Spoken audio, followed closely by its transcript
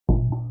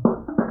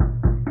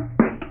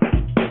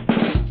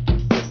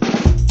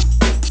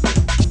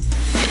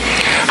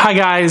Hi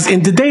guys,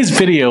 in today's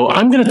video,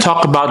 I'm going to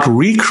talk about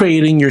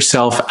recreating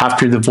yourself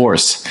after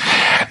divorce.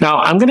 Now,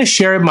 I'm going to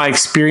share my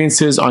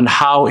experiences on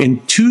how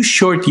in 2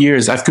 short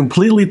years I've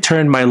completely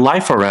turned my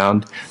life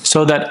around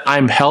so that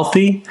I'm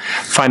healthy,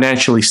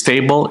 financially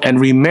stable,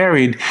 and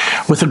remarried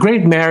with a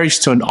great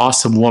marriage to an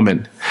awesome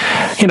woman.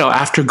 You know,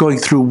 after going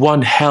through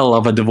one hell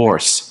of a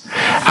divorce.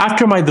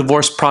 After my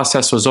divorce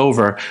process was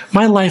over,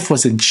 my life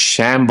was in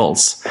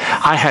shambles.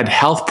 I had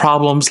health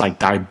problems like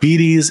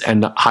diabetes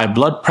and high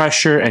blood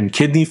pressure and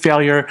kidney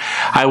failure.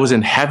 I was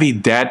in heavy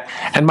debt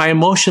and my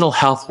emotional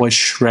health was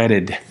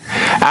shredded.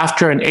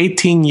 After an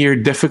 18-year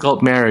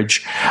difficult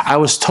marriage, I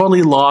was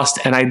totally lost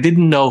and I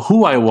didn't know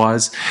who I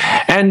was,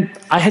 and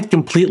I had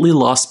completely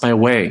lost my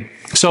way.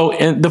 So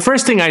the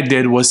first thing I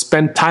did was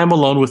spend time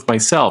alone with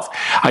myself.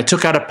 I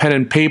took out a pen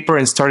and paper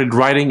and started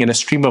writing in a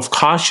stream of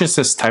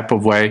consciousness type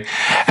of way.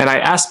 And I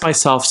asked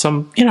myself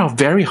some,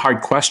 very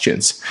hard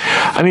questions.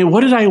 I mean,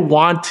 what did I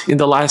want in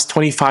the last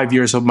 25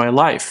 years of my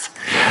life?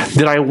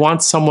 Did I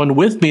want someone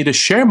with me to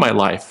share my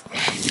life?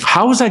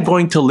 How was I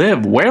going to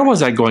live? Where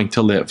was I going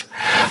to live?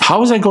 How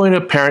was I going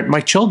to parent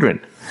my children?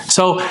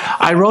 So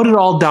I wrote it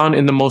all down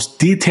in the most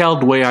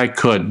detailed way I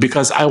could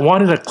because I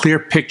wanted a clear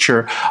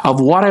picture of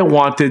what I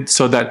wanted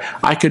so that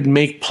I could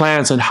make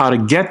plans on how to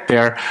get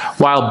there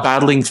while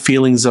battling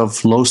feelings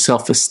of low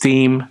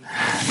self-esteem,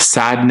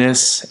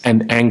 sadness,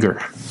 and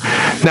anger.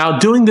 Now,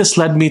 doing this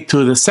led me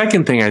to the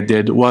second thing I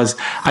did was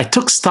I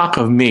took stock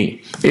of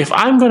me. If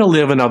I'm going to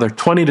live another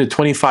 20 to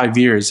 25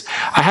 years,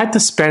 I had to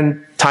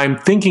spend time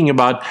thinking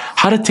about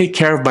how to take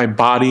care of my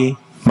body,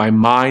 my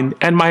mind,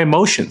 and my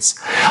emotions.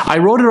 I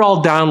wrote it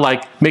all down,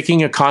 like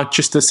making a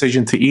conscious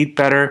decision to eat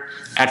better,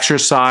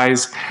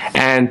 exercise,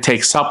 and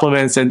take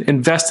supplements, and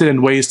invested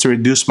in ways to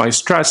reduce my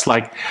stress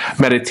like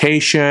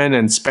meditation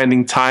and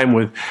spending time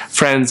with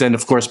friends and,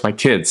 of course, my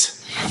kids.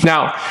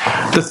 Now,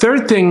 the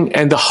third thing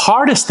and the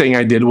hardest thing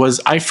I did was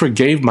I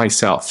forgave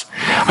myself.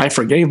 I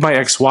forgave my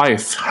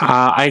ex-wife.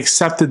 I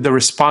accepted the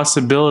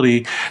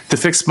responsibility to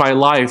fix my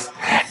life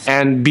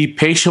and be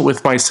patient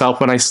with myself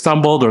when I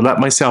stumbled or let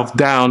myself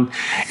down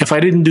if I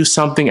didn't do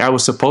something I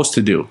was supposed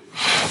to do.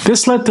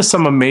 This led to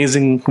some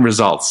amazing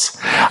results.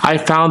 I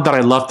found that I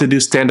love to do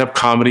stand-up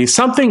comedy,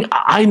 something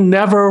I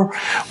never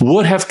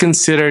would have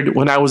considered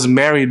when I was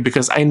married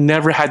because I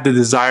never had the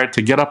desire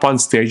to get up on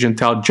stage and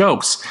tell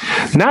jokes.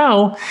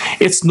 Now,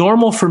 it's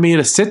normal for me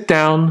to sit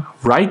down,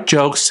 write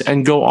jokes,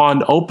 and go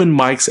on open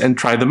mics and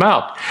try them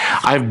out.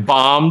 I've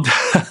bombed.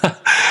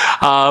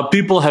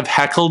 People have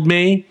heckled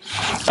me.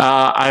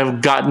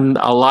 I've gotten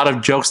a lot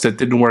of jokes that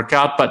didn't work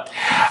out, but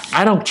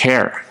I don't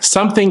care.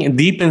 Something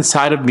deep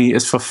inside of me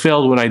is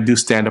fulfilled when I do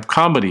stand-up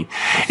comedy.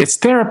 It's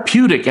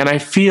therapeutic, and I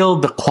feel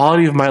the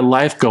quality of my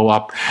life go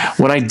up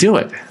when I do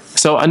it.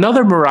 So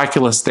another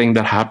miraculous thing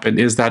that happened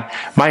is that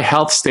my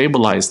health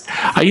stabilized.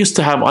 I used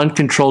to have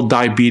uncontrolled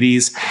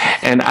diabetes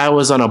and I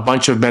was on a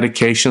bunch of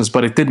medications,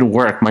 but it didn't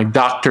work. My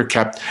doctor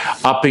kept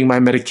upping my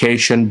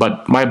medication,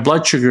 but my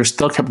blood sugar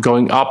still kept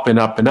going up and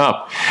up and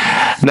up.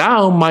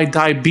 Now my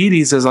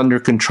diabetes is under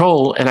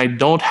control and I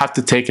don't have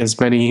to take as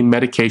many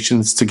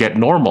medications to get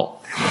normal.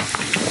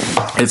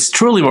 It's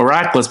truly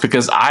miraculous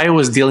because I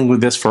was dealing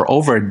with this for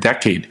over a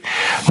decade.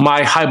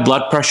 My high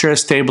blood pressure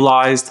has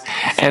stabilized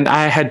and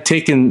I had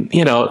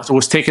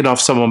was taken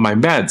off some of my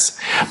meds.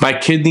 My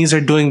kidneys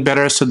are doing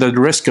better, so the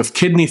risk of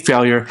kidney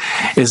failure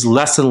is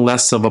less and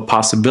less of a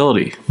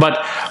possibility.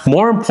 But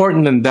more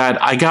important than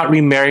that, I got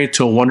remarried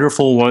to a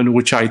wonderful woman,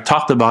 which I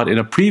talked about in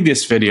a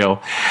previous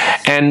video.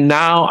 And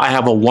now I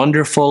have a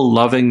wonderful,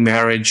 loving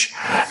marriage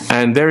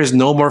and there is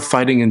no more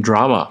fighting and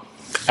drama,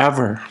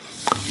 ever.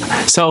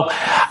 So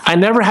I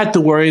never had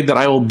to worry that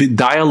I will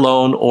die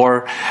alone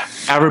or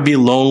ever be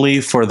lonely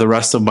for the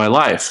rest of my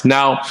life.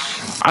 Now,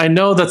 I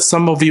know that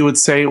some of you would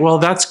say, well,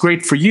 that's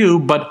great for you,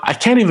 but I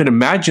can't even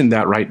imagine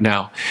that right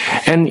now.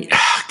 And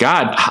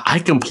God, I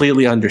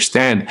completely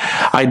understand.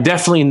 I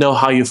definitely know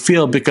how you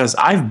feel because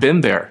I've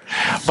been there.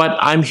 But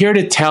I'm here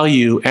to tell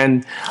you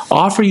and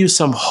offer you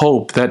some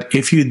hope that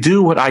if you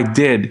do what I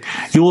did,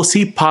 you will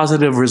see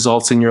positive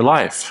results in your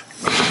life.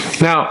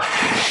 Now,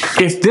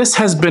 if this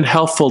has been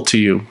helpful to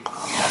you,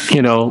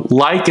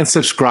 like and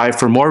subscribe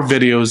for more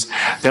videos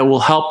that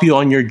will help you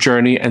on your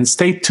journey, and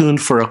stay tuned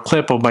for a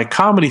clip of my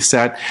comedy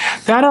set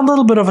to add a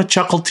little bit of a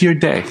chuckle to your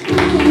day.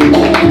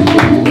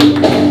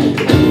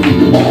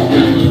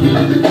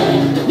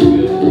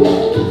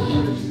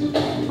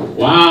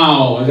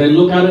 Wow, as I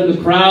look out at the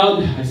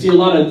crowd, I see a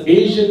lot of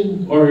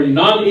Asian or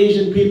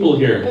non-Asian people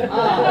here.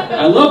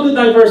 I love the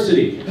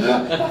diversity.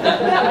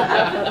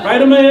 Right,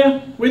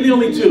 Amaya? We're the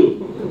only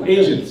 2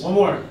 Asians. One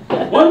more.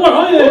 One more.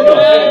 Oh, there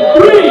you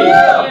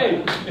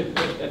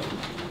go.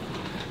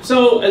 3.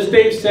 So, as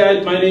Dave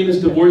said, my name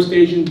is Divorced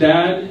Asian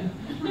Dad,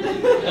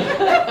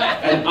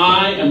 and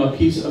I am a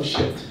piece of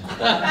shit.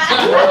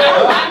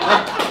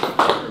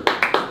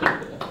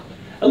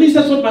 At least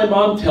that's what my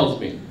mom tells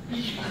me.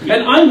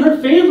 And I'm her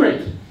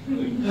favorite.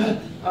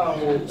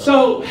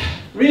 So,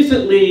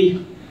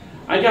 recently,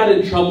 I got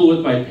in trouble with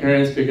my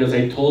parents because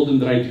I told them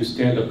that I do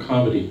stand-up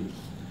comedy.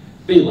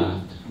 They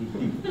laughed.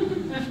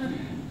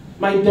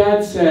 my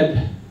dad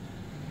said,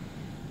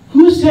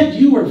 "Who said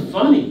you were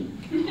funny?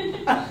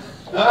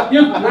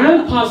 Your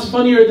grandpa's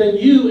funnier than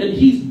you and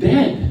he's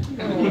dead."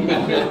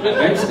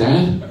 Thanks,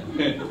 Dad.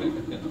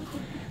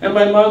 And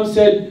my mom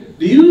said,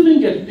 "Do you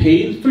even get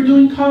paid for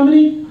doing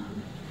comedy?"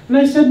 And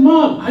I said,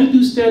 "Mom, I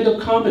do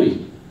stand-up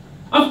comedy."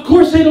 "Of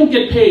course I don't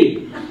get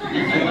paid.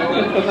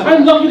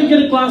 I'm lucky to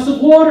get a glass of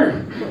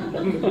water."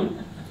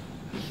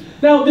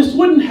 Now, this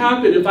wouldn't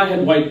happen if I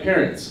had white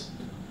parents,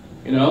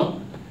 you know?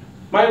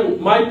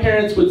 My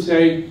parents would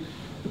say,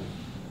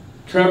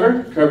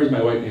 Trevor's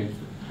my white name.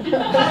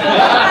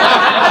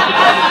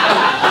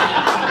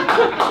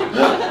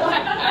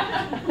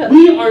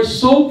 "We are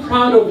so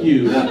proud of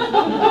you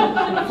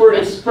for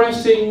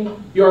expressing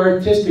your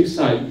artistic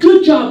side.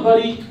 Good job,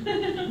 buddy."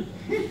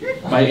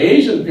 My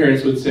Asian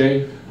parents would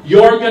say,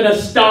 "You're gonna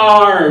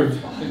starve.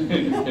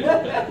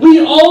 We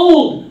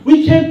old.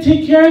 We can't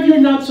take care of your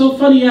not so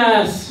funny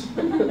ass."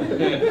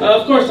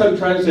 Of course I'm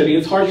translating.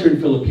 It's harsher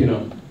in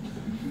Filipino.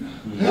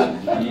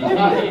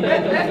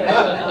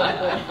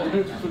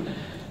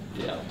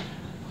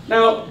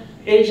 Now,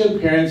 Asian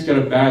parents get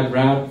a bad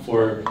rap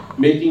for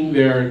making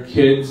their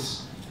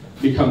kids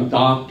become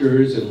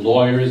doctors and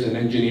lawyers and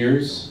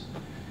engineers.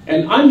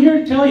 And I'm here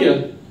to tell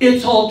you,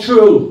 it's all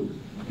true.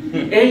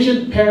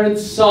 Asian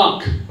parents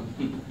suck.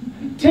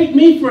 Take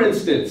me, for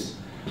instance.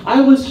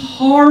 I was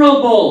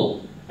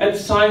horrible at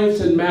science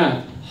and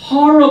math.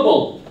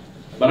 Horrible.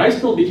 But I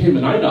still became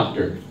an eye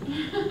doctor.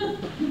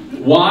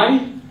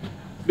 Why?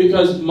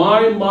 Because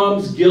my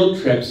mom's guilt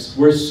trips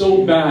were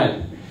so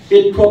bad.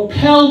 It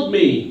propelled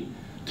me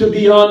to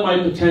beyond my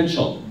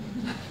potential.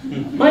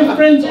 My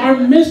friends are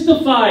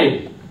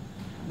mystified.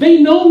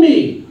 They know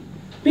me.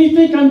 They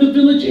think I'm the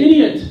village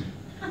idiot.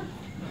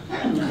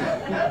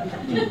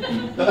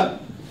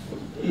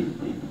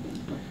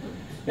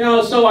 You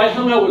know, so I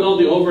hung out with all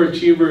the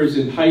overachievers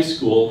in high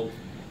school,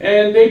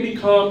 and they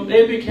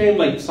became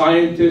like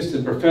scientists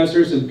and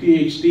professors and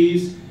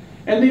PhDs,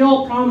 and they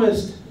all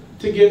promised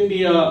to give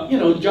me a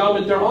job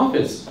at their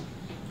office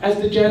as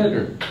the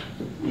janitor.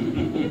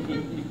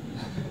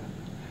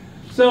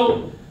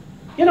 So,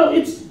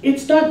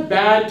 it's not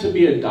bad to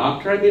be a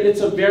doctor. I mean,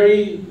 it's a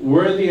very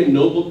worthy and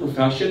noble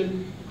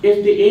profession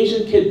if the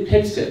Asian kid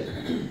picks it.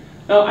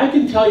 Now, I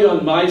can tell you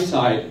on my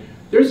side,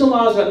 there's a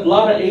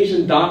lot of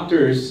Asian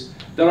doctors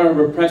that are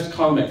repressed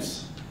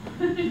comics.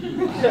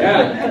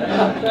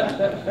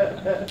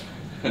 Yeah.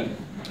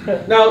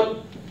 Now,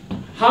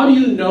 how do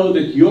you know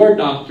that your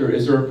doctor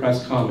is a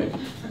repressed comic?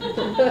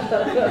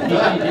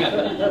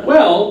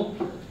 Well,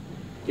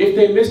 if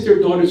they missed their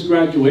daughter's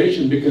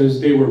graduation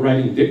because they were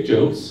writing dick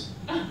jokes,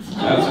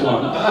 that's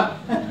one.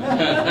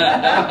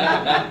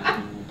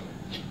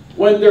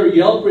 When their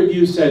Yelp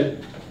review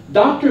said,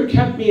 "Doctor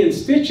kept me in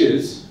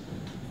stitches,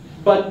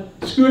 but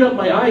screwed up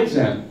my eye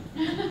exam."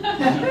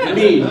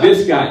 Me,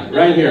 this guy,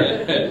 right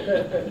here.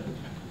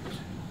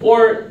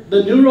 Or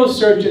the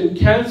neurosurgeon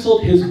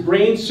canceled his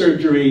brain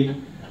surgery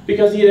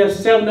because he had a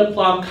 7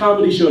 o'clock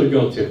comedy show to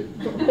go to.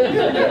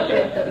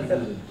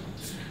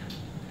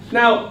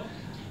 Now,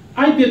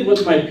 I did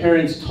what my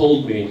parents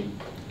told me,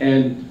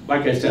 and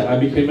like I said, I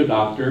became a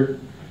doctor.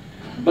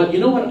 But you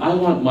know what I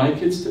want my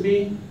kids to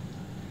be?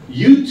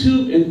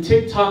 YouTube and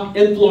TikTok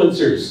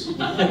influencers.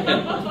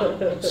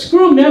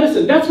 Screw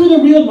medicine, that's where the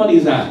real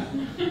money's at.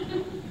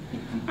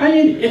 I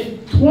mean, if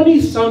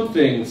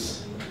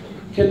 20-somethings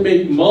can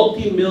make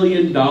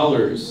multi-million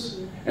dollars,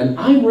 and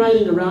I'm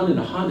riding around in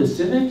a Honda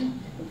Civic,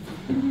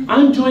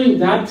 I'm joining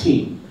that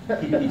team.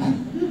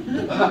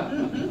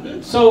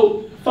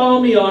 So follow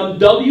me on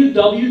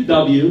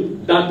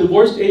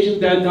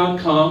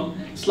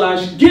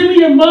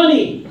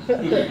www.divorcedasiandad.com/give-me-your-money.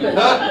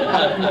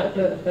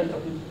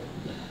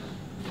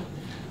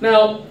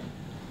 Now,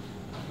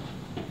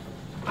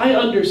 I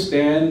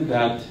understand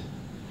that,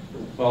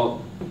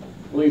 well,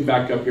 let me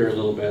back up here a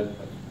little bit.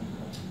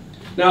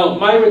 Now,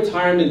 my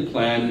retirement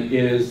plan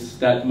is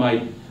that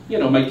my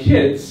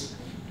kids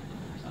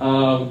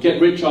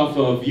get rich off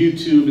of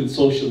YouTube and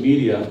social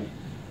media.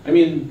 I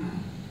mean,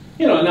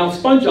 and I'll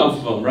sponge off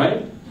of them,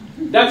 right?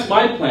 That's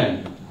my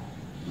plan.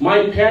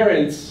 My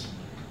parents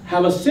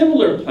have a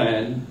similar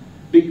plan,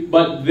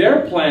 but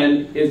their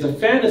plan is a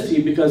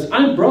fantasy because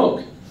I'm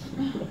broke.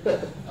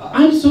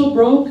 I'm so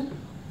broke,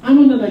 I'm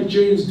on the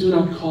Nigerians do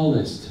not call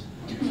list.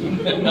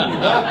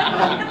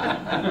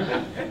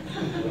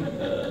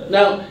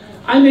 Now,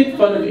 I make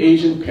fun of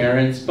Asian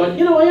parents, but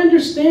I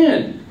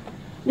understand.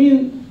 I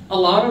mean, a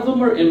lot of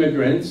them are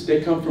immigrants,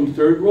 they come from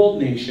third world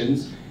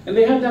nations, and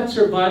they have that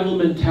survival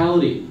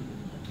mentality,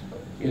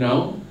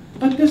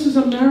 But this is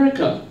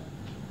America.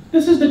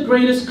 This is the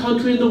greatest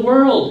country in the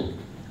world.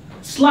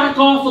 Slack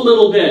off a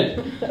little bit.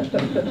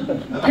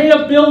 Pay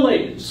a bill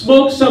late,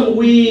 smoke some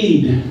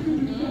weed,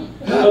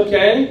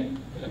 okay?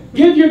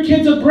 Give your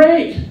kids a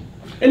break.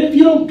 And if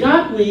you don't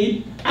got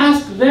weed,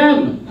 ask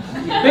them.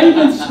 They've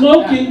been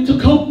smoking to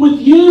cope with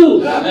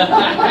you.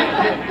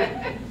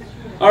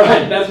 All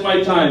right, that's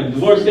my time.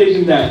 Divorced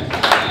Asian Dad.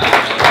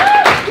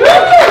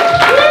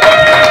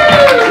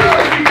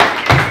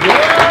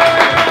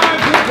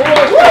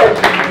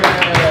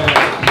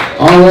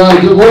 All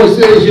right, Divorce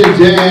Agent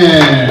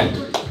Dan.